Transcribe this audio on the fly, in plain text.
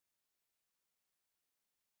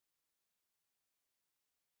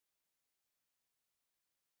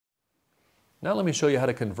Now let me show you how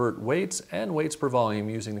to convert weights and weights per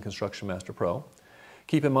volume using the Construction Master Pro.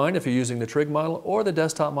 Keep in mind, if you're using the Trig model or the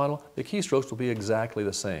desktop model, the keystrokes will be exactly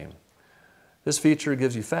the same. This feature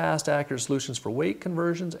gives you fast, accurate solutions for weight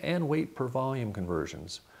conversions and weight per volume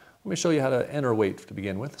conversions. Let me show you how to enter weight to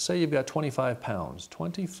begin with. Say you've got 25 pounds,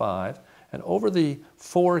 25, and over the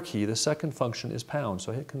 4 key, the second function is pounds.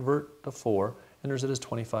 So I hit convert to 4, enters it as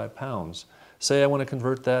 25 pounds. Say I want to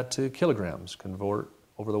convert that to kilograms. Convert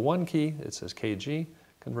over the 1 key, it says kg,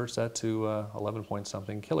 converts that to 11 point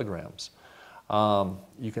something kilograms.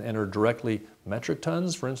 You can enter directly metric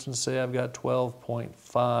tons. For instance, say I've got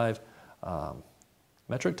 12.5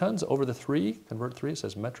 metric tons over the 3, convert 3, it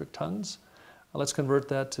says metric tons. Let's convert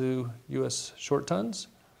that to US short tons,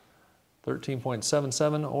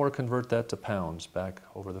 13.77, or convert that to pounds back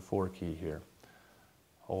over the 4 key here.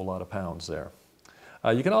 A whole lot of pounds there.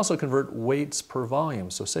 You can also convert weights per volume.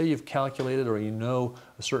 So say you've calculated, or you know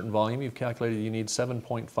a certain volume, you've calculated you need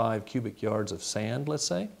 7.5 cubic yards of sand, let's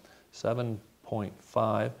say.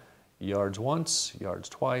 7.5 yards once, yards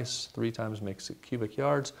twice, 3 times makes it cubic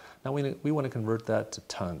yards. Now we want to convert that to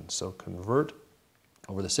tons. So convert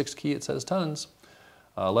over the 6th key, it says tons,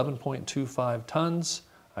 11.25 tons.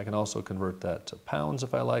 I can also convert that to pounds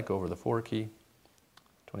if I like over the 4 key,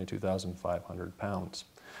 22,500 pounds.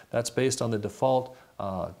 That's based on the default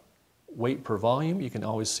weight per volume. You can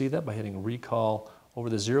always see that by hitting recall over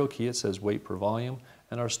the 0 key. It says weight per volume,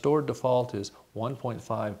 and our stored default is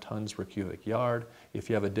 1.5 tons per cubic yard. If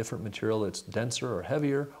you have a different material that's denser or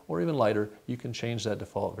heavier or even lighter, you can change that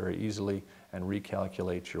default very easily and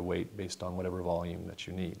recalculate your weight based on whatever volume that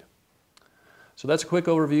you need. So that's a quick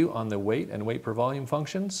overview on the weight and weight per volume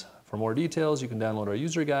functions. For more details, you can download our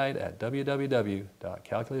user guide at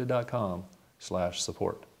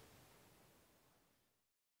www.calculated.com/support.